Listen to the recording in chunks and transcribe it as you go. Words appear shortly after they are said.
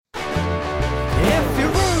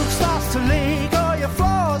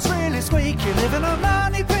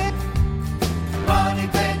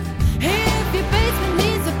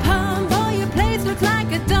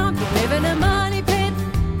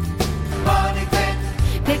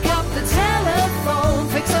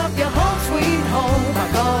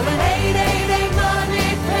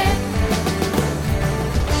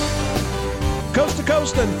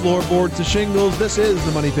post and floorboard to shingles. This is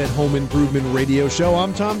the Money Pit Home Improvement Radio Show.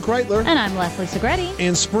 I'm Tom Kreitler. And I'm Leslie Segretti.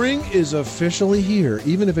 And spring is officially here.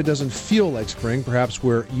 Even if it doesn't feel like spring, perhaps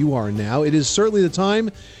where you are now, it is certainly the time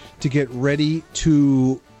to get ready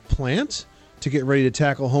to plant, to get ready to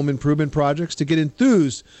tackle home improvement projects, to get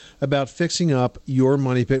enthused about fixing up your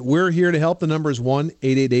Money Pit. We're here to help. The number is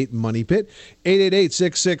 1-888-MONEY-PIT.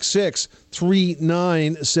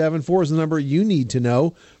 888-666-3974 is the number you need to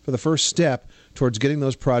know for the first step towards getting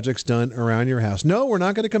those projects done around your house. No, we're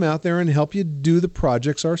not going to come out there and help you do the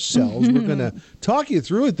projects ourselves. We're going to talk you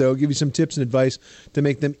through it, though, give you some tips and advice to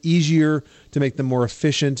make them easier, to make them more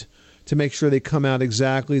efficient, to make sure they come out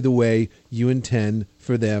exactly the way you intend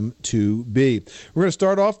for them to be. We're going to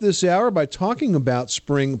start off this hour by talking about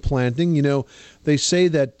spring planting. You know, they say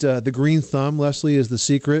that the green thumb, Leslie, is the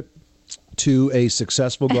secret to a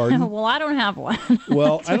successful garden. Well, I don't have one.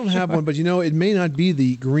 Well, I don't have one, but you know, it may not be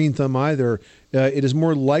the green thumb either. It is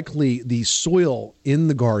more likely the soil in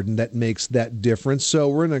the garden that makes that difference. So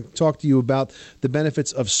we're going to talk to you about the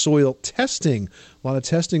benefits of soil testing. A lot of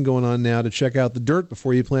testing going on now to check out the dirt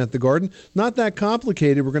before you plant the garden. Not that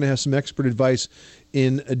complicated. We're going to have some expert advice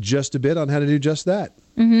in just a bit on how to do just that.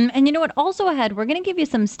 And you know what? Also ahead, we're going to give you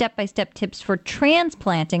some step-by-step tips for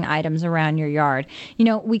transplanting items around your yard. You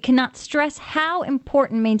know, we cannot stress how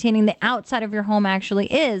important maintaining the outside of your home actually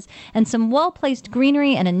is, and some well-placed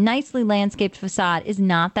greenery and a nicely landscaped facade is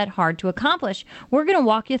not that hard to accomplish. We're going to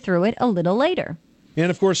walk you through it a little later.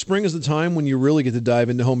 And, of course, spring is the time when you really get to dive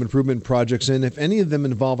into home improvement projects, and if any of them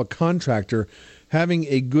involve a contractor, having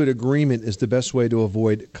a good agreement is the best way to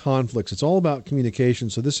avoid conflicts. It's all about communication.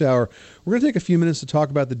 So this hour, we're going to take a few minutes to talk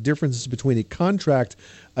about the differences between a contract,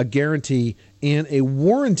 a guarantee, and a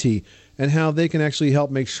warranty, and how they can actually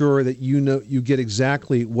help make sure that you know you get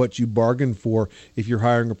exactly what you bargained for if you're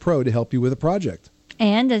hiring a pro to help you with a project.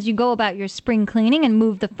 And as you go about your spring cleaning and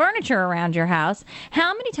move the furniture around your house,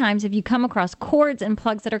 how many times have you come across cords and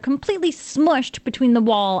plugs that are completely smushed between the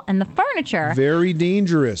wall and the furniture? Very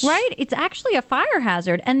dangerous. Right? It's actually a fire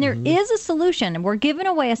hazard, and there is a solution. We're giving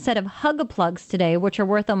away a set of Hug-A-Plugs today, which are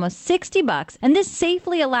worth almost $60, and this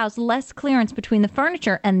safely allows less clearance between the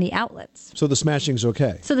furniture and the outlets. So the smashing's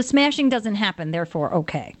okay. So the smashing doesn't happen, therefore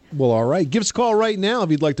okay. Well, all right. Give us a call right now if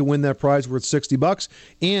you'd like to win that prize worth $60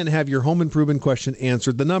 and have your home improvement question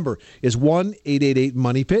answered. The number is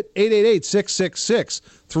 1-888-MONEY-PIT,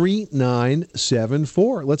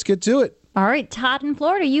 888-666-3974. Let's get to it. All right, Todd in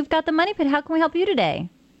Florida, you've got the Money Pit. How can we help you today?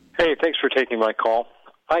 Hey, thanks for taking my call.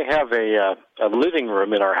 I have a living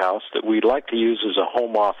room in our house that we'd like to use as a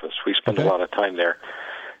home office. We spend a lot of time there.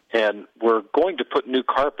 And we're going to put new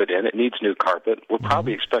carpet in. It needs new carpet. We'll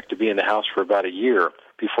probably expect to be in the house for about a year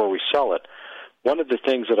before we sell it. One of the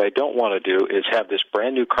things that I don't want to do is have this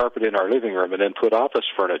brand new carpet in our living room and then put office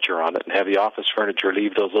furniture on it and have the office furniture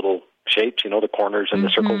leave those little shapes, you know, the corners and the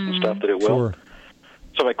circles and stuff that it will. Sure.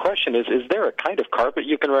 So my question is there a kind of carpet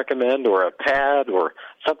you can recommend or a pad or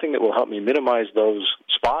something that will help me minimize those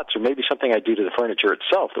spots, or maybe something I do to the furniture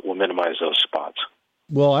itself that will minimize those spots?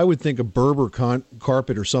 Well, I would think a Berber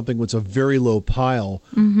carpet or something with a very low pile,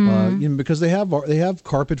 you know, because they have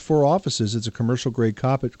carpet for offices. It's a commercial grade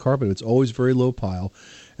carpet. It's always very low pile.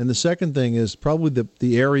 And the second thing is probably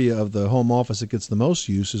the area of the home office that gets the most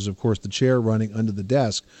use is, of course, the chair running under the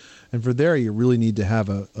desk. And for there, you really need to have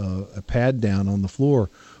a pad down on the floor,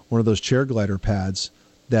 one of those chair glider pads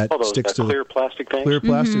that sticks to clear plastic thing. Clear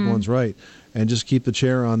plastic ones, right? And just keep the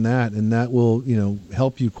chair on that, and that will, you know,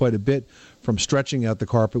 help you quite a bit from stretching out the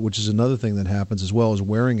carpet, which is another thing that happens, as well as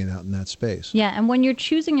wearing it out in that space. Yeah, and when you're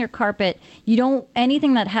choosing your carpet, you don't,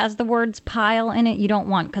 anything that has the words pile in it, you don't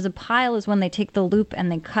want, because a pile is when they take the loop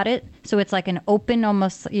and they cut it, so it's like an open,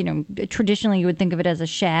 almost, you know, traditionally you would think of it as a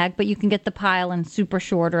shag, but you can get the pile in super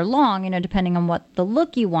short or long, you know, depending on what the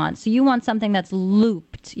look you want. So you want something that's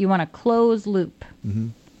looped. You want a closed loop.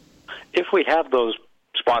 If we have those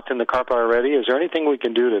spots in the carpet already, is there anything we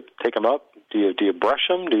can do to take them up? Do you brush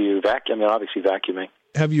them? Do you vacuum? I mean, obviously vacuuming.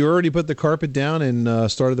 Have you already put the carpet down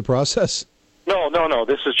and started the process? No.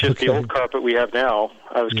 This is just the old carpet we have now.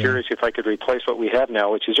 I was curious if I could replace what we have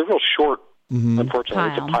now, which is a real short,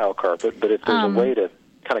 unfortunately, it's a pile carpet, but if there's a way to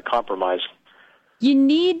kind of compromise. You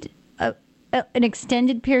need an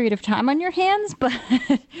extended period of time on your hands, but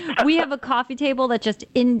we have a coffee table that just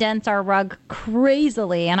indents our rug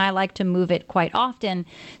crazily, and I like to move it quite often.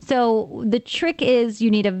 So the trick is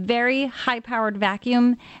you need a very high-powered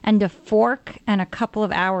vacuum and a fork and a couple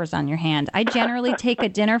of hours on your hand. I generally take a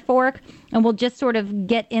dinner fork, and we'll just sort of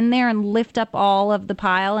get in there and lift up all of the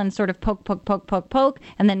pile and sort of poke,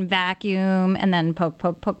 and then vacuum, and then poke.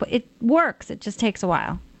 It works. It just takes a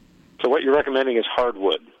while. So what you're recommending is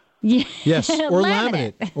hardwood. Yeah. Yes, or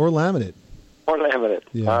laminate. Or laminate. Or laminate.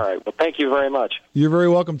 Yeah. All right. Well, thank you very much. You're very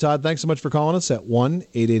welcome, Todd. Thanks so much for calling us at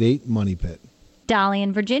 1-888-MONEY-PIT. Dolly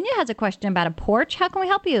in Virginia has a question about a porch. How can we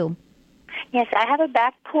help you? Yes, I have a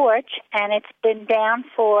back porch, and it's been down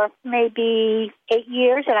for maybe 8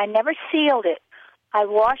 years, and I never sealed it. I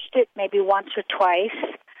washed it maybe once or twice,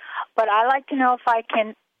 but I like to know if I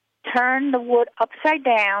can turn the wood upside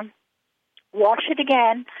down, wash it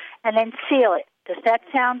again, and then seal it. Does that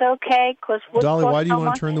sound okay? Dolly, why do you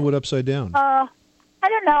want to turn the wood upside down? I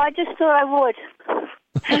don't know. I just thought I would.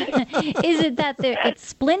 Is it that it's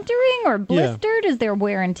splintering or blistered? Is there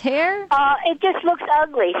wear and tear? It just looks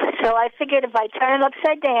ugly. So I figured if I turn it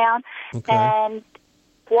upside down and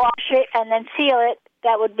wash it and then seal it,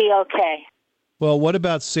 that would be okay. Well, what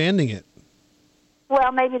about sanding it?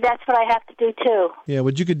 Well, maybe that's what I have to do, too. Yeah,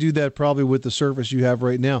 but you could do that probably with the surface you have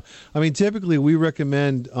right now. I mean, typically we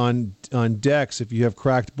recommend on decks, if you have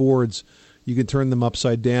cracked boards, you can turn them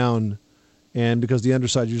upside down, and because the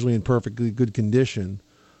underside is usually in perfectly good condition.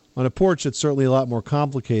 On a porch, it's certainly a lot more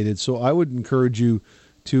complicated, so I would encourage you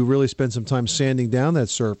to really spend some time sanding down that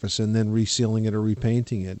surface and then resealing it or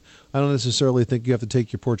repainting it. I don't necessarily think you have to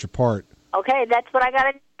take your porch apart. Okay, that's what I got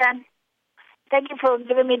to do. Thank you for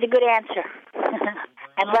giving me the good answer.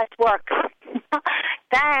 And less work.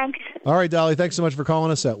 Thanks. All right, Dolly, thanks so much for calling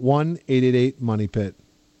us at 1-888-MONEY-PIT.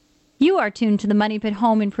 You are tuned to the Money Pit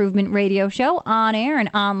Home Improvement Radio Show on air and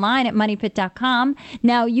online at MoneyPit.com.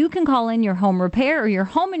 Now, you can call in your home repair or your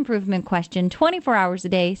home improvement question 24 hours a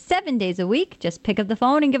day, 7 days a week. Just pick up the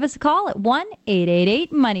phone and give us a call at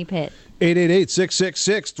 1-888-MONEY-PIT.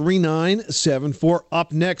 888-666-3974.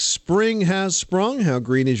 Up next, spring has sprung. How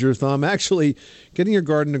green is your thumb? Actually, getting your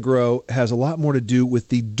garden to grow has a lot more to do with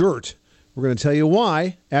the dirt. We're going to tell you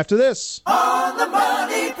why after this. On the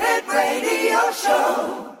Money Pit Radio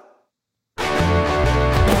Show.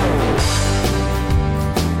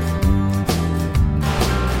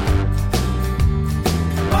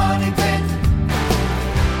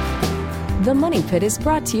 The Money Pit is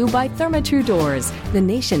brought to you by Therma-Tru Doors, the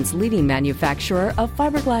nation's leading manufacturer of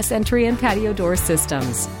fiberglass entry and patio door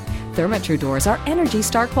systems. Therma-Tru Doors are Energy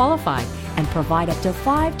Star qualified and provide up to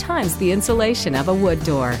 5 times the insulation of a wood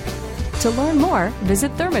door. To learn more,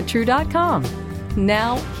 visit thermatru.com.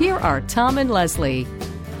 Now, here are Tom and Leslie.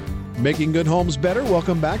 Making good homes better.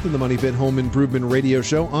 Welcome back to the Money Pit Home Improvement Radio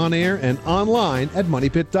Show on air and online at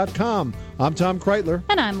MoneyPit.com. I'm Tom Kreitler.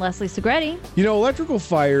 And I'm Leslie Segretti. You know, electrical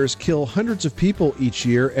fires kill hundreds of people each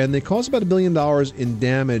year, and they cause about $1 billion in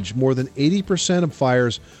damage. More than 80% of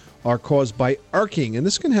fires are caused by arcing, and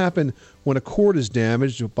this can happen when a cord is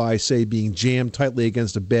damaged by, say, being jammed tightly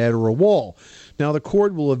against a bed or a wall. Now, the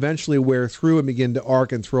cord will eventually wear through and begin to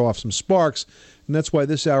arc and throw off some sparks, and that's why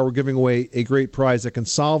this hour we're giving away a great prize that can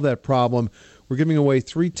solve that problem. We're giving away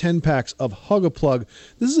 3 10-packs of Hug-A-Plug.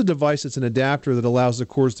 This is a device that's an adapter that allows the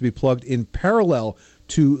cords to be plugged in parallel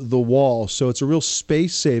to the wall. So it's a real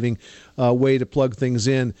space-saving way to plug things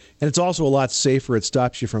in. And it's also a lot safer. It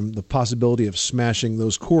stops you from the possibility of smashing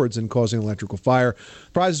those cords and causing an electrical fire.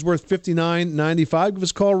 Prize is worth $59.95. Give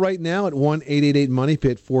us a call right now at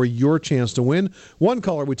 1-888-MONEY-PIT for your chance to win. One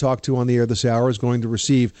caller we talked to on the air this hour is going to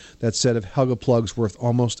receive that set of Hug-A-Plugs worth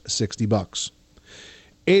almost $60.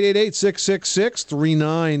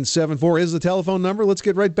 888-666-3974 is the telephone number. Let's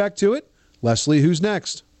get right back to it. Leslie, who's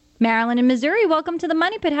next? Marilyn in Missouri, welcome to the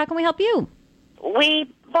Money Pit. How can we help you?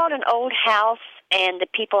 We bought an old house, and the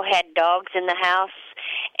people had dogs in the house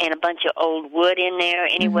and a bunch of old wood in there.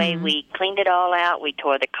 Anyway, we cleaned it all out. We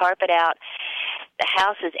tore the carpet out. The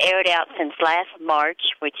house is aired out since last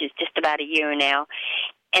March, which is just about a year now,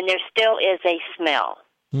 and there still is a smell.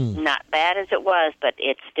 Not bad as it was, but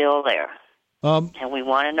it's still there. And we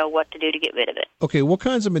want to know what to do to get rid of it. Okay, what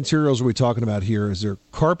kinds of materials are we talking about here? Is there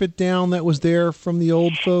carpet down that was there from the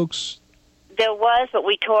old folks? There was, but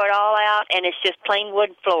we tore it all out, and it's just plain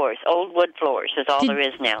wood floors. Old wood floors is all there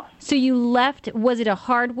is now. So you left, was it a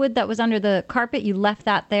hardwood that was under the carpet? You left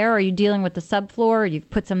that there, or are you dealing with the subfloor, or you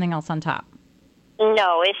put something else on top?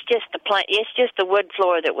 No, it's just the wood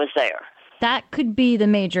floor that was there. That could be the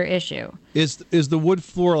major issue. Is the wood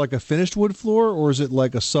floor like a finished wood floor, or is it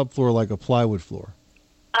like a subfloor, like a plywood floor?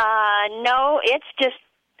 No, it's just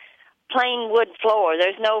plain wood floor.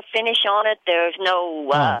 There's no finish on it. There's no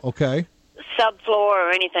okay. subfloor or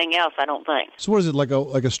anything else, I don't think. So what is it, like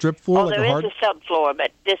a strip floor? Oh, like there is a subfloor, but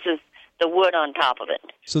this is the wood on top of it.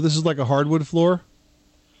 So this is like a hardwood floor?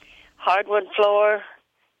 Hardwood floor,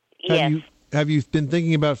 yes. Have you been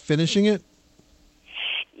thinking about finishing it?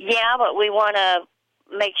 Yeah, but we want to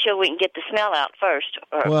make sure we can get the smell out first.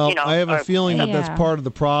 Or, I have a feeling that that's part of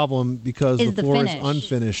the problem because the floor finish. is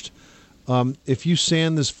unfinished. if you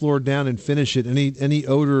sand this floor down and finish it, any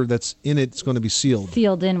odor that's in it is going to be sealed.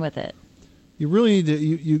 Sealed in with it. You really need to,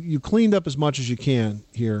 you cleaned up as much as you can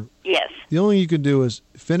here. Yes. The only thing you can do is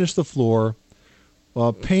finish the floor,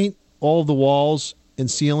 paint all the walls and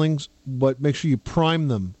ceilings, but make sure you prime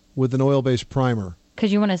them with an oil-based primer.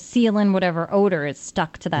 Because you want to seal in whatever odor is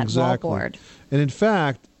stuck to that Exactly. wallboard. And in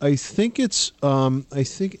fact, I think it's, and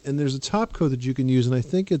there's a top coat that you can use, and I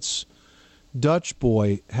think it's Dutch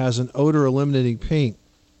Boy has an odor eliminating paint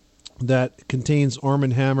that contains Arm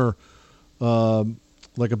 & Hammer,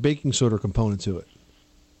 like a baking soda component to it.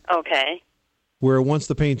 Okay. Where once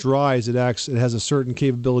the paint dries, it has a certain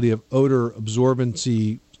capability of odor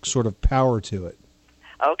absorbency sort of power to it.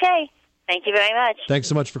 Okay. Thank you very much. Thanks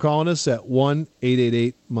so much for calling us at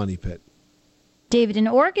 1-888-MONEY-PIT. David in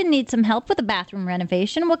Oregon needs some help with a bathroom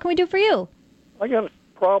renovation. What can we do for you? I got a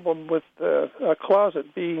problem with a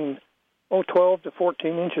closet being 12 to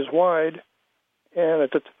 14 inches wide and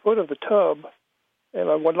at the foot of the tub, and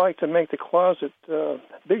I would like to make the closet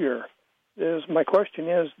bigger. My question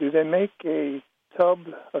is, do they make a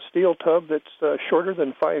steel tub that's shorter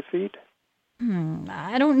than 5 feet?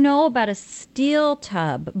 I don't know about a steel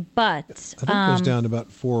tub, but... I think it goes down to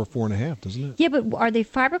about 4 or 4.5, doesn't it? Yeah, but are they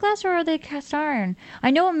fiberglass or are they cast iron?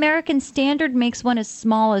 I know American Standard makes one as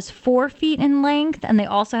small as 4 feet in length, and they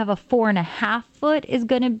also have a 4.5 foot is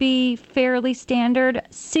going to be fairly standard.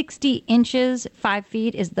 60 inches, 5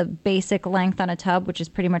 feet, is the basic length on a tub, which is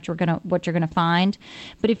pretty much what you're gonna find.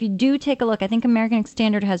 But if you do take a look, I think American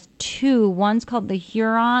Standard has two. One's called the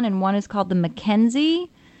Huron, and one is called the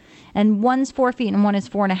Mackenzie. And one's 4 feet and one is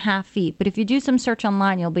 4.5 feet. But if you do some search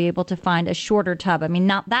online, you'll be able to find a shorter tub. I mean,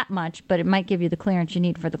 not that much, but it might give you the clearance you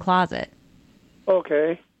need for the closet.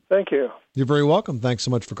 Okay. Thank you. You're very welcome. Thanks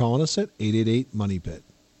so much for calling us at 888-MONEY-PIT.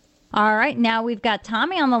 All right. Now we've got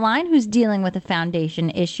Tommy on the line who's dealing with a foundation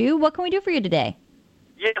issue. What can we do for you today?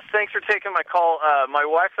 Yes, thanks for taking my call. My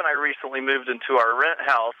wife and I recently moved into our rent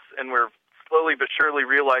house, and we're slowly but surely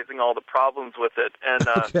realizing all the problems with it. And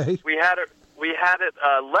Okay. we had it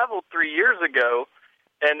leveled 3 years ago,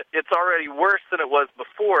 and it's already worse than it was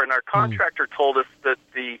before. And our contractor told us that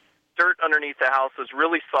the dirt underneath the house is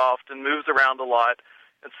really soft and moves around a lot.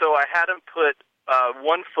 And so I had him put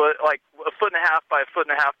 1 foot, like a 1.5 by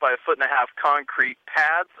 1.5 by 1.5 concrete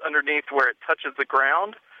pads underneath where it touches the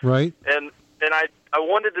ground. Right. And I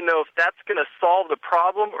wanted to know if that's going to solve the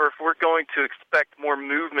problem or if we're going to expect more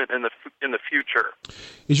movement in the future.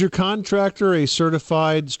 Is your contractor a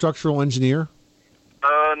certified structural engineer?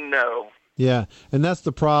 No. Yeah, and that's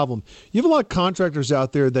the problem. You have a lot of contractors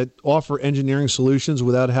out there that offer engineering solutions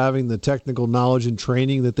without having the technical knowledge and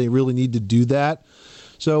training that they really need to do that.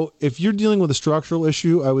 So if you're dealing with a structural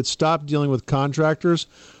issue, I would stop dealing with contractors.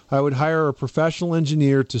 I would hire a professional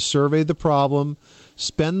engineer to survey the problem,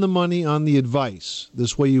 spend the money on the advice.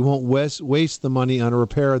 This way you won't waste the money on a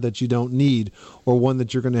repair that you don't need or one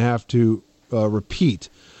that you're going to have to repeat.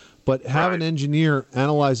 But have an engineer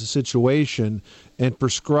analyze the situation and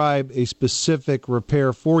prescribe a specific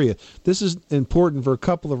repair for you. This is important for a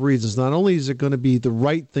couple of reasons. Not only is it going to be the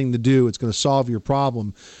right thing to do, it's going to solve your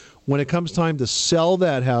problem. When it comes time to sell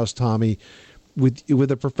that house, Tommy,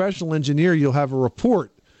 with a professional engineer, you'll have a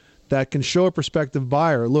report that can show a prospective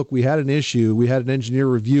buyer, look, we had an issue, we had an engineer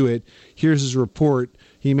review it, here's his report,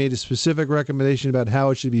 he made a specific recommendation about how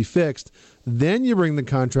it should be fixed. Then you bring the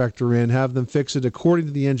contractor in, have them fix it according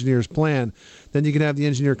to the engineer's plan. Then you can have the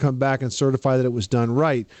engineer come back and certify that it was done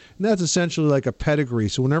right. And that's essentially like a pedigree.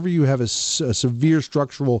 So whenever you have a severe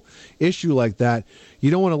structural issue like that,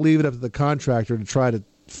 you don't want to leave it up to the contractor to try to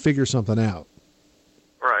figure something out.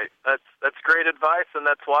 Right. That's great advice, and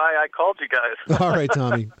that's why I called you guys. All right,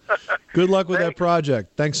 Tommy. Good luck with that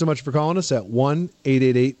project. Thanks so much for calling us at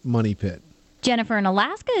 1-888-MONEY-PIT. Jennifer in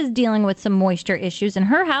Alaska is dealing with some moisture issues in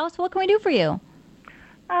her house. What can we do for you?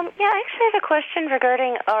 I actually have a question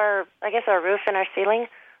regarding our roof and our ceiling.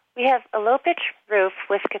 We have a low-pitch roof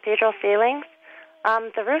with cathedral ceilings.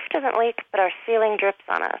 The roof doesn't leak, but our ceiling drips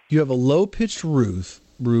on us. You have a low-pitched roof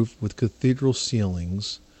with cathedral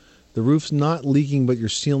ceilings. The roof's not leaking, but your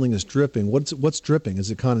ceiling is dripping. What's dripping? Is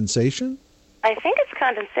it condensation? I think it's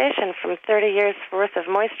condensation from 30 years' worth of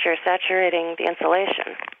moisture saturating the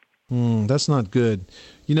insulation. That's not good.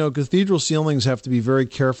 You know, cathedral ceilings have to be very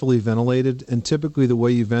carefully ventilated, and typically the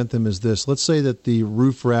way you vent them is this. Let's say that the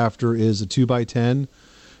roof rafter is a 2x10.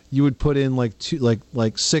 You would put in like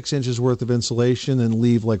 6 inches worth of insulation and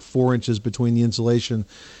leave like 4 inches between the insulation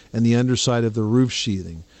and the underside of the roof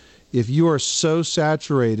sheathing. If you are so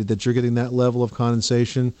saturated that you're getting that level of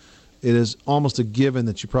condensation, it is almost a given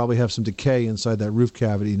that you probably have some decay inside that roof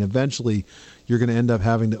cavity, and eventually you're going to end up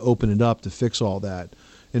having to open it up to fix all that.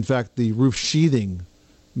 In fact, the roof sheathing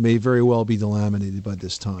may very well be delaminated by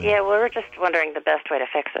this time. Yeah, well, we're just wondering the best way to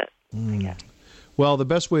fix it. I guess. Well, the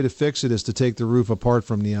best way to fix it is to take the roof apart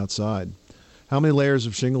from the outside. How many layers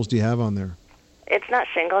of shingles do you have on there? It's not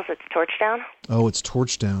shingles, it's torch down. Oh, it's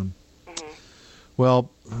torch down. Mm-hmm. Well,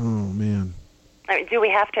 oh, man. I mean, do we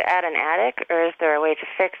have to add an attic, or is there a way to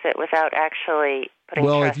fix it without actually putting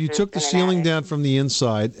Well, trusses if you took the in an ceiling attic? down from the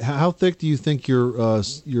inside, how thick do you think your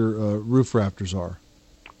roof rafters are?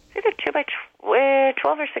 It's either 2 by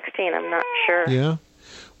 12 or 16, I'm not sure. Yeah?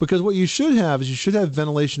 Because what you should have is you should have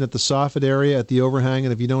ventilation at the soffit area, at the overhang,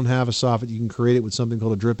 and if you don't have a soffit, you can create it with something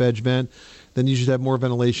called a drip edge vent. Then you should have more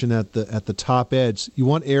ventilation at the top edge. You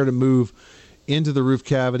want air to move into the roof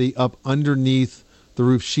cavity, up underneath the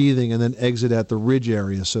roof sheathing, and then exit at the ridge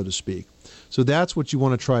area, so to speak. So that's what you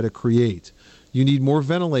want to try to create. You need more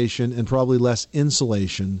ventilation and probably less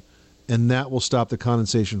insulation, and that will stop the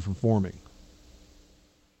condensation from forming.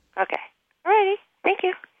 Okay. All righty. Thank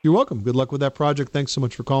you. You're welcome. Good luck with that project. Thanks so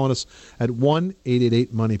much for calling us at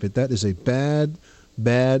 1-888-MONEY-PIT. That is a bad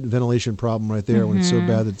ventilation problem right there when it's so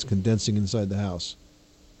bad that it's condensing inside the house.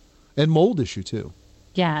 And mold issue, too.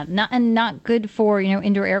 Yeah, not good for,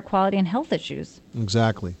 indoor air quality and health issues.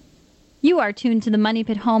 Exactly. You are tuned to the Money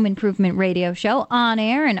Pit Home Improvement Radio Show on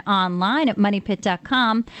air and online at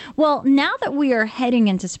moneypit.com. Well, now that we are heading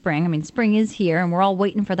into spring, spring is here and we're all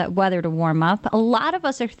waiting for that weather to warm up, a lot of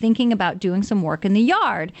us are thinking about doing some work in the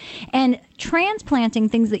yard and transplanting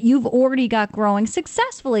things that you've already got growing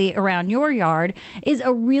successfully around your yard is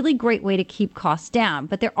a really great way to keep costs down.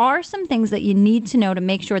 But there are some things that you need to know to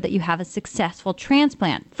make sure that you have a successful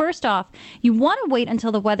transplant. First off, you want to wait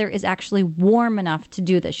until the weather is actually warm enough to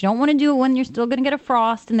do this. You don't want to do it when you're still going to get a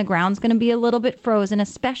frost and the ground's going to be a little bit frozen,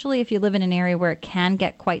 especially if you live in an area where it can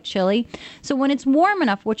get quite chilly. So when it's warm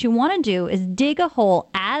enough, what you want to do is dig a hole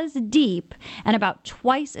as deep and about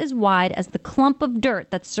twice as wide as the clump of dirt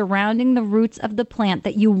that's surrounding the roots of the plant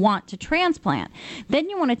that you want to transplant. Then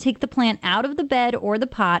you want to take the plant out of the bed or the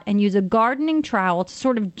pot and use a gardening trowel to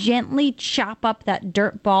sort of gently chop up that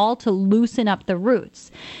dirt ball to loosen up the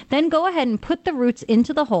roots. Then go ahead and put the roots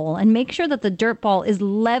into the hole and make sure that the dirt ball is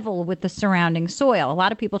level with the surrounding soil. A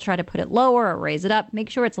lot of people try to put it lower or raise it up. Make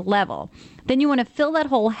sure it's level. Then you want to fill that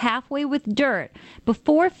hole halfway with dirt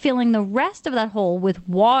before filling the rest of that hole with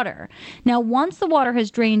water. Now, once the water has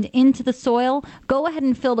drained into the soil, go ahead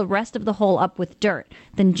and fill the rest of the hole up with dirt.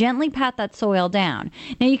 Then gently pat that soil down.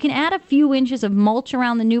 Now, you can add a few inches of mulch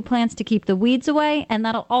around the new plants to keep the weeds away, and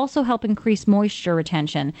that'll also help increase moisture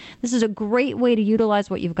retention. This is a great way to utilize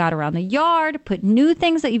what you've got around the yard, put new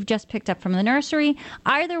things that you've just picked up from the nursery.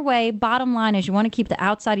 Either way, bottom line is you want to keep the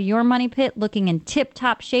outside of your money pit looking in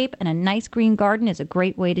tip-top shape, and a nice green garden is a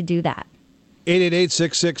great way to do that.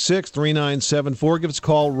 888-666-3974. Give us a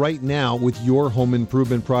call right now with your home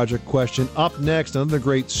improvement project question. Up next, another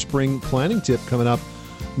great spring planting tip coming up.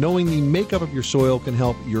 Knowing the makeup of your soil can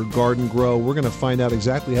help your garden grow. We're going to find out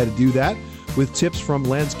exactly how to do that with tips from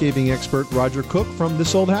landscaping expert Roger Cook from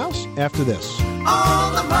This Old House after this.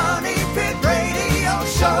 On the Money Pit Radio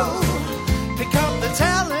Show, pick up the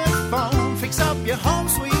telephone, fix up your home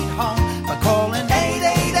sweet home by calling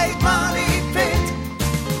 888-MONEY-PIT.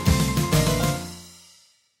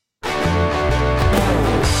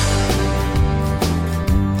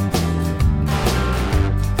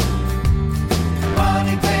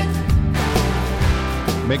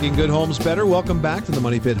 Making good homes better. Welcome back to the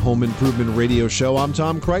Money Pit Home Improvement Radio Show. I'm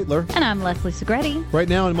Tom Kreitler. And I'm Leslie Segretti. Right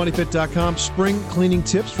now on MoneyPit.com, spring cleaning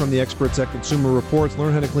tips from the experts at Consumer Reports.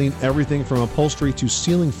 Learn how to clean everything from upholstery to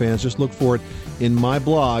ceiling fans. Just look for it in my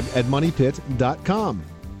blog at MoneyPit.com.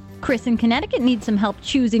 Chris in Connecticut needs some help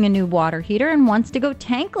choosing a new water heater and wants to go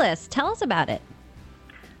tankless. Tell us about it.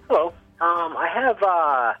 Hello. I have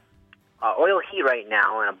oil heat right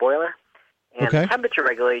now in a boiler. And okay. The temperature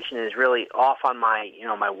regulation is really off on my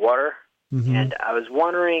water. Mm-hmm. And I was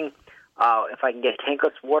wondering if I can get a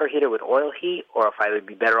tankless water heater with oil heat, or if I would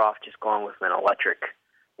be better off just going with an electric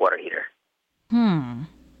water heater.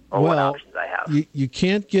 Or what options I have. You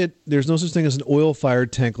can't get, there's no such thing as an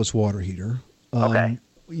oil-fired tankless water heater. Okay.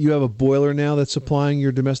 You have a boiler now that's supplying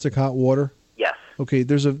your domestic hot water? Yes. Okay,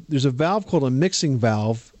 there's a valve called a mixing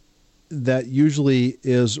valve that usually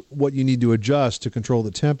is what you need to adjust to control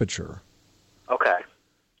the temperature. Okay.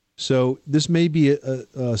 So this may be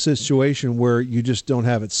a situation where you just don't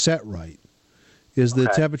have it set right. Is the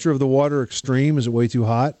temperature of the water extreme? Is it way too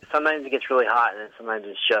hot? Sometimes it gets really hot, and then sometimes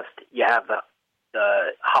it's just you have the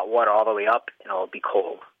hot water all the way up, and it'll be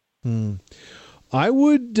cold. I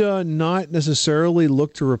would not necessarily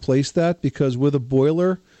look to replace that, because with a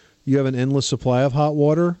boiler, you have an endless supply of hot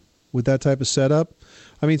water with that type of setup.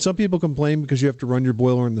 I mean, some people complain because you have to run your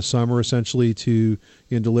boiler in the summer essentially to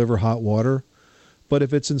deliver hot water. But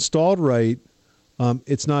if it's installed right,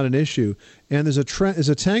 it's not an issue. And there's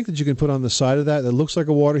a tank that you can put on the side of that looks like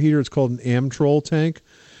a water heater. It's called an Amtrol tank.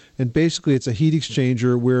 And basically it's a heat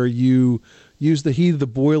exchanger where you use the heat of the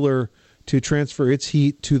boiler to transfer its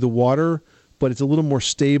heat to the water, but it's a little more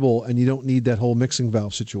stable and you don't need that whole mixing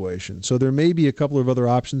valve situation. So there may be a couple of other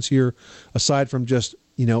options here aside from just,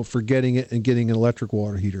 forgetting it and getting an electric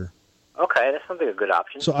water heater. Okay, that sounds like a good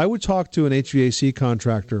option. So I would talk to an HVAC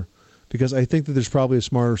contractor because I think that there's probably a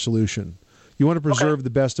smarter solution. You want to preserve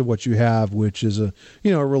the best of what you have, which is a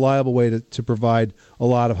reliable way to provide a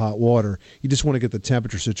lot of hot water. You just want to get the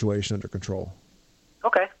temperature situation under control.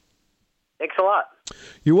 Okay. Thanks a lot.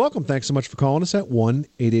 You're welcome. Thanks so much for calling us at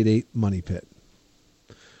 1-888-MONEY-PIT.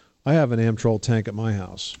 I have an Amtrol tank at my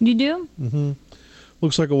house. You do? Mm-hmm.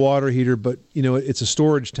 Looks like a water heater, but, it's a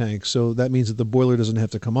storage tank, so that means that the boiler doesn't have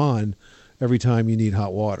to come on every time you need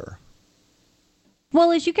hot water.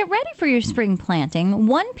 Well, as you get ready for your spring planting,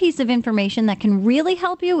 one piece of information that can really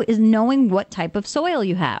help you is knowing what type of soil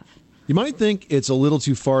you have. You might think it's a little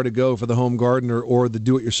too far to go for the home gardener or the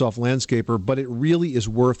do-it-yourself landscaper, but it really is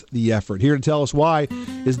worth the effort. Here to tell us why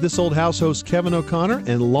is This Old House host Kevin O'Connor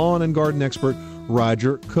and lawn and garden expert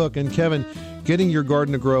Roger Cook. And Kevin, getting your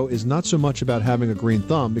garden to grow is not so much about having a green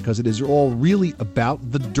thumb because it is all really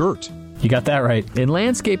about the dirt. You got that right. In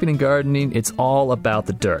landscaping and gardening, it's all about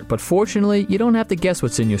the dirt. But fortunately, you don't have to guess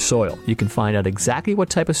what's in your soil. You can find out exactly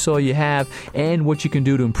what type of soil you have and what you can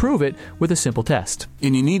do to improve it with a simple test.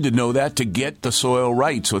 And you need to know that to get the soil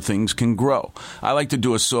right so things can grow. I like to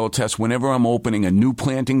do a soil test whenever I'm opening a new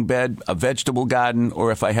planting bed, a vegetable garden,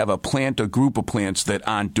 or if I have a plant or group of plants that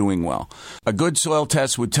aren't doing well. A good soil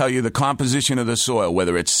test would tell you the composition of the soil,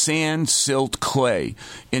 whether it's sand, silt, clay,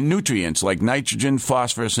 and nutrients like nitrogen,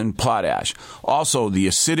 phosphorus, and potash. Also, the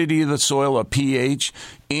acidity of the soil or pH,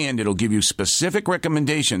 and it'll give you specific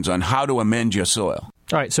recommendations on how to amend your soil.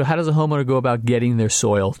 All right, so how does a homeowner go about getting their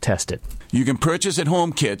soil tested? You can purchase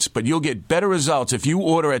at-home kits, but you'll get better results if you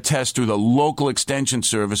order a test through the local extension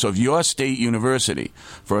service of your state university.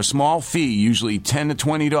 For a small fee, usually $10 to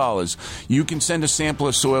 $20, you can send a sample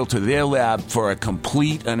of soil to their lab for a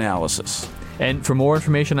complete analysis. And for more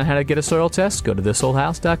information on how to get a soil test, go to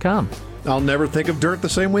thisoldhouse.com. I'll never think of dirt the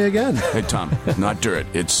same way again. Hey, Tom, not dirt,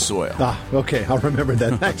 it's soil. Okay, I'll remember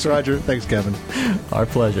that. Thanks, Roger. Thanks, Kevin. Our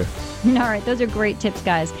pleasure. All right, those are great tips,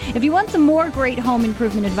 guys. If you want some more great home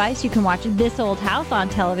improvement advice, you can watch This Old House on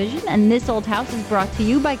television, and This Old House is brought to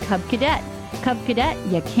you by Cub Cadet. Cub Cadet,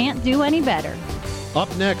 you can't do any better.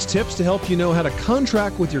 Up next, tips to help you know how to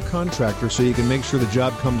contract with your contractor so you can make sure the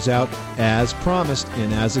job comes out as promised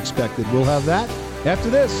and as expected. We'll have that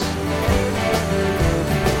after this.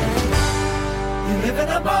 You live in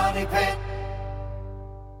a money pit.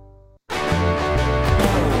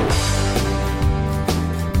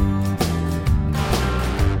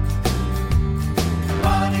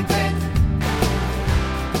 Money pit.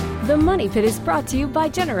 The Money Pit is brought to you by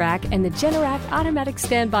Generac and the Generac Automatic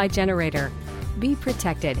Standby Generator. Be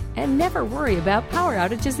protected and never worry about power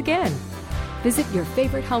outages again. Visit your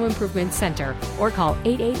favorite home improvement center or call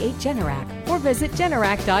 888-GENERAC or visit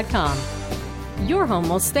Generac.com. Your home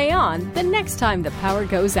will stay on the next time the power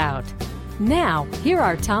goes out. Now, here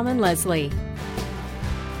are Tom and Leslie.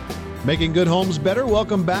 Making good homes better.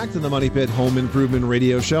 Welcome back to the Money Pit Home Improvement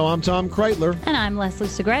Radio Show. I'm Tom Kreitler. And I'm Leslie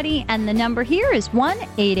Segretti, and the number here is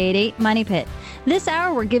 1-888-MONEY-PIT. This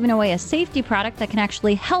hour, we're giving away a safety product that can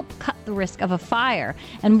actually help cut the risk of a fire.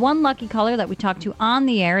 And one lucky caller that we talked to on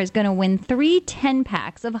the air is going to win 3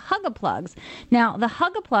 10-packs of Hug-A-Plugs. Now, the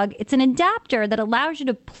Hug-A-Plug, it's an adapter that allows you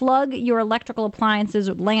to plug your electrical appliances,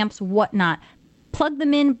 lamps, whatnot. Plug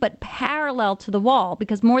them in, but parallel to the wall,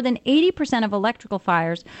 because more than 80% of electrical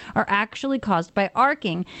fires are actually caused by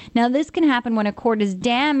arcing. Now, this can happen when a cord is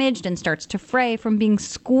damaged and starts to fray from being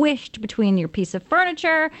squished between your piece of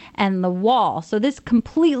furniture and the wall. So this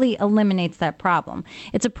completely eliminates that problem.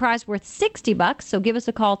 It's a prize worth $60, so give us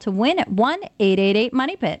a call to win at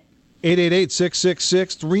 1-888-MONEY-PIT.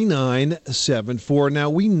 888-666-3974. Now,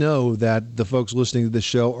 we know that the folks listening to this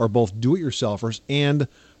show are both do-it-yourselfers and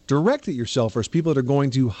direct-it-yourselfers, people that are going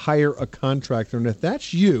to hire a contractor. And if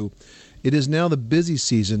that's you, it is now the busy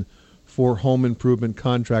season for home improvement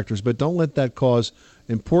contractors. But don't let that cause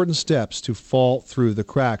important steps to fall through the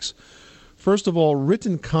cracks. First of all,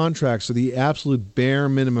 written contracts are the absolute bare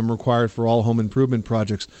minimum required for all home improvement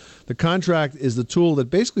projects. The contract is the tool that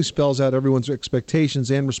basically spells out everyone's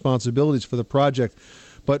expectations and responsibilities for the project.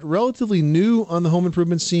 But relatively new on the home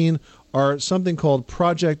improvement scene are something called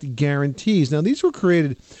project guarantees. Now, these were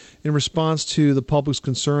created in response to the public's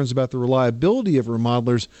concerns about the reliability of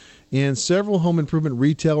remodelers, and several home improvement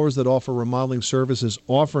retailers that offer remodeling services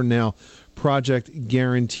offer now project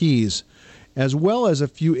guarantees, as well as a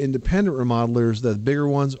few independent remodelers. The bigger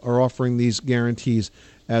ones are offering these guarantees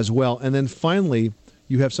as well. And then finally,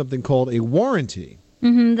 you have something called a warranty.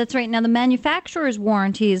 That's right. Now, the manufacturer's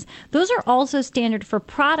warranties, those are also standard for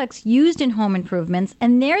products used in home improvements,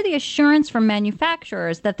 and they're the assurance from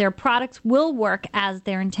manufacturers that their products will work as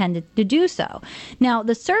they're intended to do so. Now,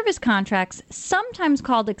 the service contracts, sometimes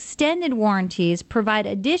called extended warranties, provide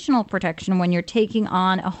additional protection when you're taking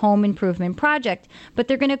on a home improvement project, but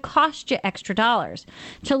they're going to cost you extra dollars.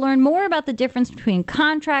 To learn more about the difference between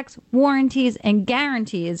contracts, warranties, and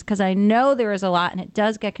guarantees, because I know there is a lot and it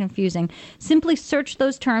does get confusing, simply search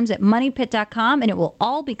those terms at moneypit.com and it will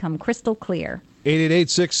all become crystal clear.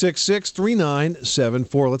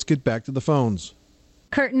 888-666-3974. Let's get back to the phones.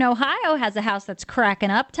 Kurt in Ohio has a house that's cracking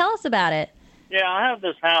up. Tell us about it. Yeah, I have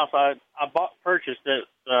this house. I purchased it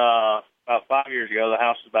about 5 years ago. The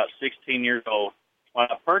house is about 16 years old. When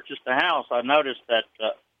I purchased the house, I noticed that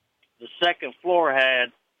the second floor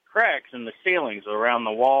had cracks in the ceilings around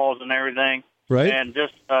the walls and everything. Right. And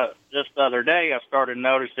just the other day, I started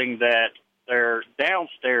noticing that they're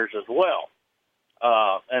downstairs as well,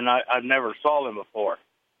 and I never saw them before.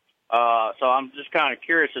 So I'm just kind of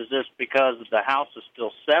curious, is this because the house is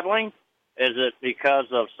still settling? Is it because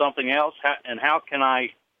of something else? And how can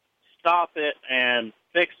I stop it and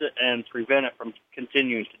fix it and prevent it from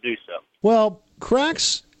continuing to do so? Well,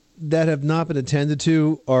 cracks that have not been attended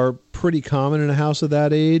to are pretty common in a house of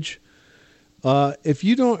that age. If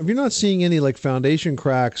you're not seeing any like foundation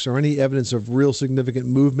cracks or any evidence of real significant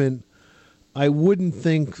movement, I wouldn't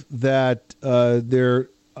think that they're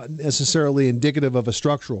necessarily indicative of a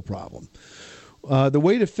structural problem. The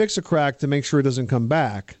way to fix a crack to make sure it doesn't come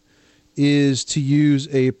back is to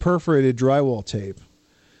use a perforated drywall tape.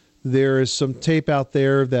 There is some tape out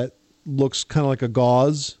there that looks kind of like a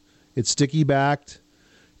gauze. It's sticky backed,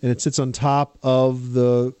 and it sits on top of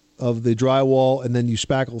the drywall, and then you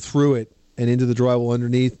spackle through it and into the drywall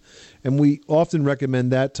underneath. And we often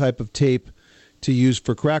recommend that type of tape to use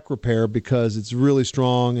for crack repair because it's really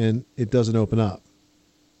strong and it doesn't open up.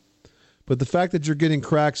 But the fact that you're getting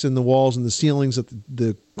cracks in the walls and the ceilings at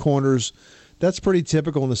the corners, that's pretty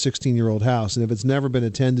typical in a 16-year-old house. And if it's never been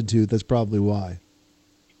attended to, that's probably why.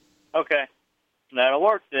 Okay. That'll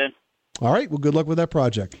work then. All right. Well, good luck with that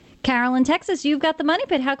project. Carol in Texas, you've got the Money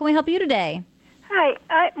Pit. How can we help you today? Hi.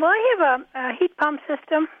 I have a heat pump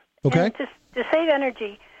system. Okay. And to save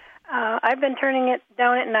energy, I've been turning it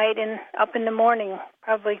down at night and up in the morning,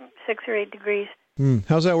 probably 6 or 8 degrees.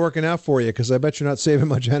 How's that working out for you? Because I bet you're not saving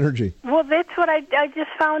much energy. Well, that's what I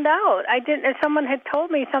just found out. Someone had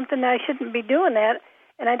told me something that I shouldn't be doing that,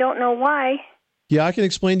 and I don't know why. Yeah, I can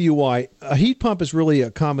explain to you why. A heat pump is really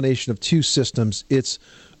a combination of two systems. It's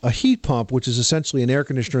a heat pump, which is essentially an air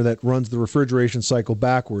conditioner that runs the refrigeration cycle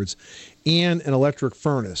backwards, and an electric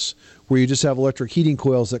furnace, where you just have electric heating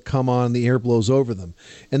coils that come on and the air blows over them.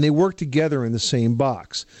 And they work together in the same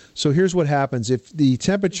box. So here's what happens. If the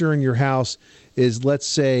temperature in your house is, let's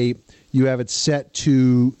say, you have it set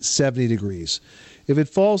to 70 degrees. If it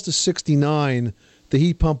falls to 69, the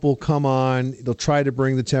heat pump will come on. It'll try to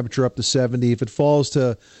bring the temperature up to 70. If it falls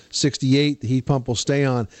to 68, the heat pump will stay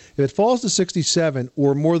on. If it falls to 67,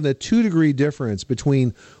 or more than a 2-degree difference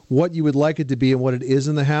between what you would like it to be and what it is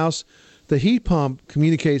in the house, the heat pump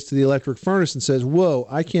communicates to the electric furnace and says, whoa,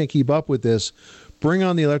 I can't keep up with this. Bring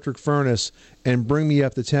on the electric furnace and bring me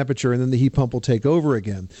up the temperature, and then the heat pump will take over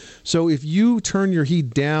again. So if you turn your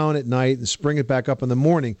heat down at night and bring it back up in the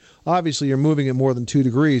morning, obviously you're moving it more than 2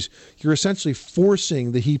 degrees. You're essentially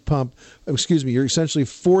forcing the you're essentially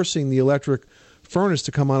forcing the electric furnace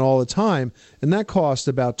to come on all the time, and that costs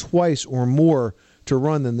about twice or more to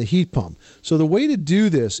run than the heat pump. So the way to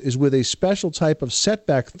do this is with a special type of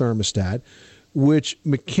setback thermostat, which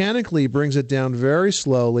mechanically brings it down very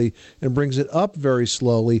slowly and brings it up very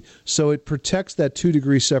slowly, so it protects that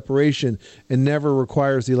 2-degree separation and never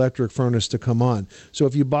requires the electric furnace to come on. So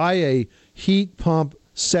if you buy a heat pump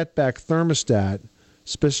setback thermostat,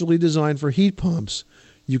 specially designed for heat pumps,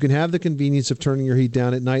 you can have the convenience of turning your heat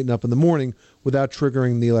down at night and up in the morning without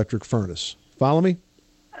triggering the electric furnace. Follow me?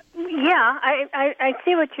 Yeah, I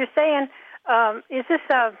see what you're saying. Is this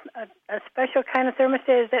a special kind of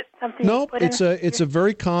thermostat? Is that something? Nope, it's a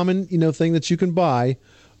very common thing that you can buy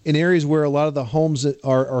in areas where a lot of the homes that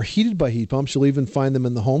are heated by heat pumps. You'll even find them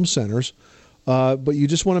in the home centers. But you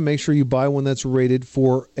just want to make sure you buy one that's rated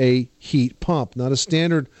for a heat pump, not a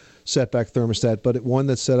standard setback thermostat, but one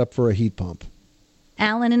that's set up for a heat pump.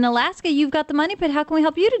 Alan in Alaska, you've got the Money Pit. How can we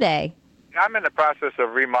help you today? I'm in the process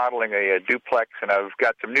of remodeling a duplex, and I've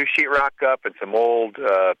got some new sheetrock up and some old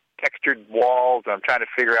textured walls. I'm trying to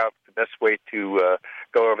figure out the best way to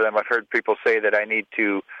go over them. I've heard people say that I need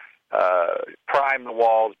to prime the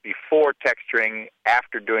walls before texturing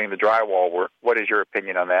after doing the drywall work. What is your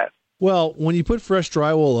opinion on that? Well, when you put fresh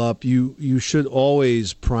drywall up, you should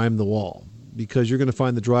always prime the wall because you're going to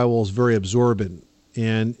find the drywall is very absorbent.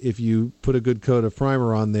 And if you put a good coat of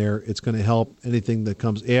primer on there, it's going to help anything that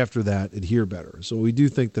comes after that adhere better. So we do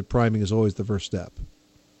think that priming is always the first step.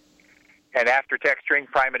 And after texturing,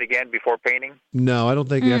 prime it again before painting? No, I don't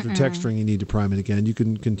think after texturing you need to prime it again. You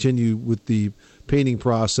can continue with the painting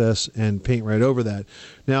process and paint right over that.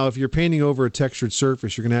 Now, if you're painting over a textured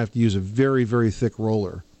surface, you're going to have to use a very, very thick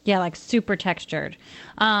roller. Yeah, like super textured,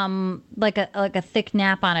 like a thick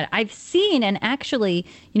nap on it. I've seen, and actually,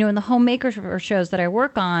 in the homemaker shows that I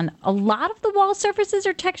work on, a lot of the wall surfaces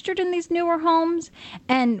are textured in these newer homes,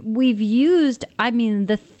 and we've used,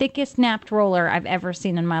 the thickest napped roller I've ever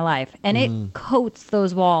seen in my life, and it coats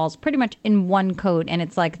those walls pretty much in one coat, and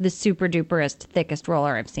it's like the super duperest, thickest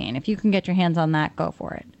roller I've seen. If you can get your hands on that, go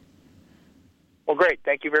for it. Well, great.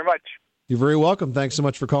 Thank you very much. You're very welcome. Thanks so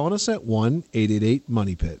much for calling us at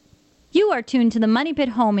 1-888-MONEY-PIT. You are tuned to the Money Pit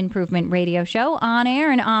Home Improvement Radio Show on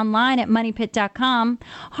air and online at MoneyPit.com.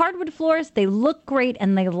 Hardwood floors, they look great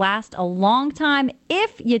and they last a long time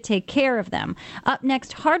if you take care of them. Up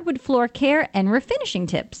next, hardwood floor care and refinishing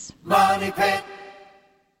tips. Money Pit.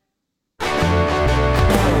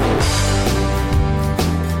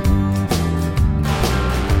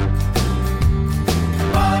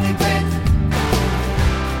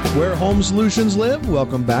 Where home solutions live.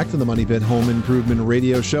 Welcome back to the Money Pit Home Improvement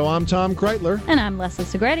Radio Show. I'm Tom Kreitler. And I'm Leslie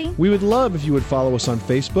Segretti. We would love if you would follow us on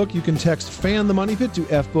Facebook. You can text FAN the Money Pit to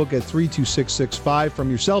FBook at 32665 from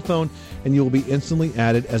your cell phone, and you will be instantly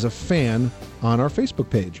added as a fan on our Facebook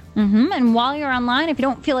page. And while you're online, if you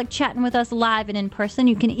don't feel like chatting with us live and in person,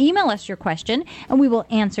 you can email us your question, and we will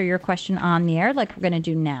answer your question on the air like we're going to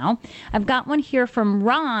do now. I've got one here from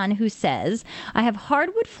Ron who says, I have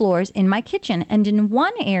hardwood floors in my kitchen, and in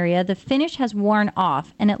one area the finish has worn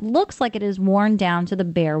off, and it looks like it is worn down to the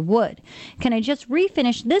bare wood. Can I just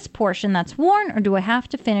refinish this portion that's worn, or do I have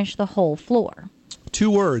to finish the whole floor?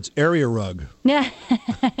 2 words, area rug. Yeah,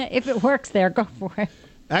 if it works there, go for it.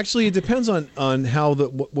 Actually, it depends on how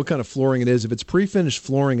what kind of flooring it is. If it's pre-finished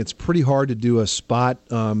flooring, it's pretty hard to do a spot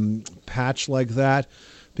patch like that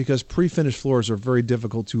because pre-finished floors are very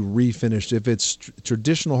difficult to refinish. If it's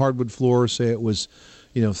traditional hardwood floors, say it was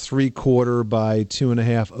 3/4 by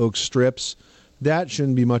 2.5 oak strips, that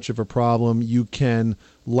shouldn't be much of a problem. You can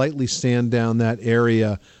lightly sand down that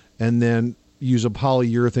area and then use a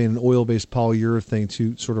polyurethane, an oil-based polyurethane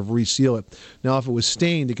to sort of reseal it. Now, if it was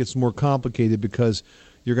stained, it gets more complicated because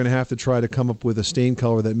you're going to have to try to come up with a stain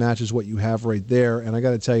color that matches what you have right there. And I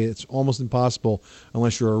got to tell you, it's almost impossible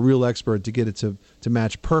unless you're a real expert to get it to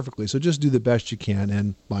match perfectly. So just do the best you can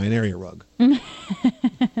and buy an area rug.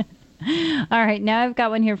 All right, now I've got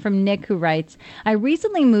one here from Nick who writes, I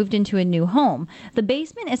recently moved into a new home. The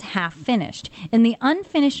basement is half finished. In the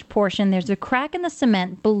unfinished portion, there's a crack in the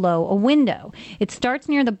cement below a window. It starts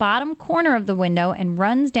near the bottom corner of the window and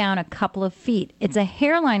runs down a couple of feet. It's a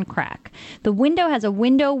hairline crack. The window has a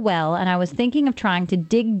window well, and I was thinking of trying to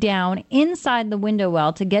dig down inside the window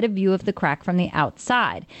well to get a view of the crack from the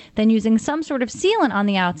outside, then using some sort of sealant on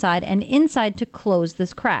the outside and inside to close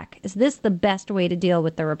this crack. Is this the best way to deal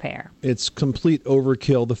with the repair? It's complete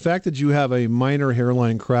overkill. The fact that you have a minor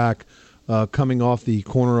hairline crack coming off the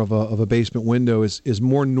corner of a basement window is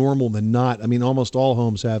more normal than not. I mean, almost all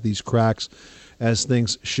homes have these cracks as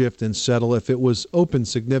things shift and settle. If it was open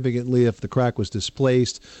significantly, if the crack was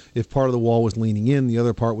displaced, if part of the wall was leaning in, the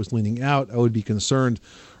other part was leaning out, I would be concerned.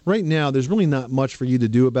 Right now, there's really not much for you to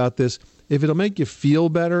do about this. If it'll make you feel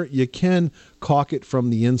better, you can caulk it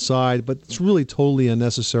from the inside, but it's really totally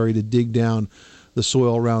unnecessary to dig down the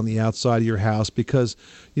soil around the outside of your house because,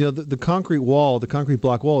 the concrete wall, the concrete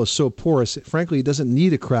block wall is so porous, frankly, it doesn't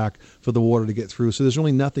need a crack for the water to get through, so there's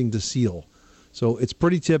really nothing to seal. So it's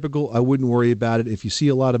pretty typical. I wouldn't worry about it. If you see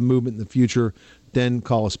a lot of movement in the future, then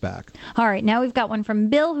call us back. All right, now we've got one from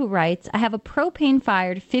Bill who writes, I have a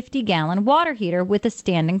propane-fired 50-gallon water heater with a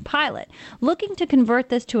standing pilot. Looking to convert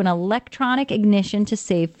this to an electronic ignition to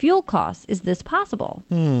save fuel costs. Is this possible?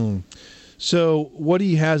 So what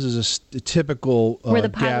he has is a typical Where the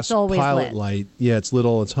gas pilot's always pilot lit. light. Yeah, it's lit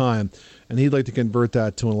all the time. And he'd like to convert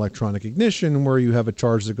that to an electronic ignition where you have a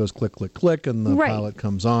charge that goes click, click, click, and the Right. pilot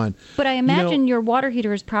comes on. But I imagine your water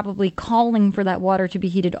heater is probably calling for that water to be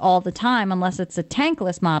heated all the time unless it's a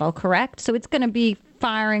tankless model, correct? So it's going to be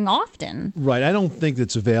firing often. Right. I don't think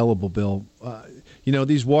that's available, Bill.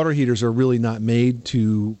 These water heaters are really not made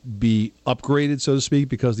to be upgraded, so to speak,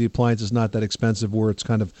 because the appliance is not that expensive where it's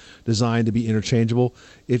kind of designed to be interchangeable.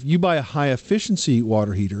 If you buy a high-efficiency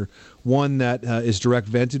water heater, one that is direct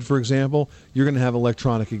vented, for example, you're going to have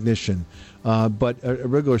electronic ignition. But a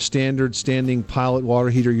regular standard standing pilot water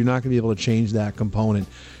heater, you're not going to be able to change that component.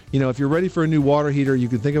 If you're ready for a new water heater, you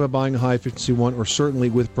can think about buying a high-efficiency one, or certainly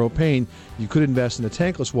with propane, you could invest in a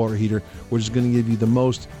tankless water heater, which is going to give you the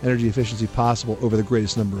most energy efficiency possible over the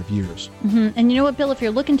greatest number of years. Mm-hmm. And you know what, Bill? If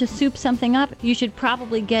you're looking to soup something up, you should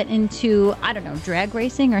probably get into, drag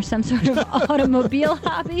racing or some sort of automobile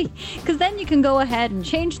hobby, because then you can go ahead and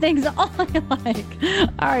change things all you like.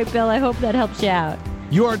 All right, Bill, I hope that helps you out.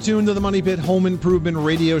 You are tuned to the Money Pit Home Improvement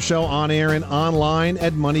Radio Show on air and online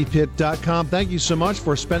at MoneyPit.com. Thank you so much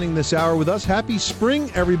for spending this hour with us. Happy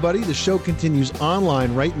spring, everybody. The show continues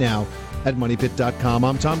online right now at MoneyPit.com.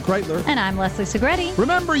 I'm Tom Kreitler. And I'm Leslie Segretti.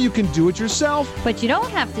 Remember, you can do it yourself, but you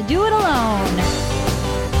don't have to do it alone.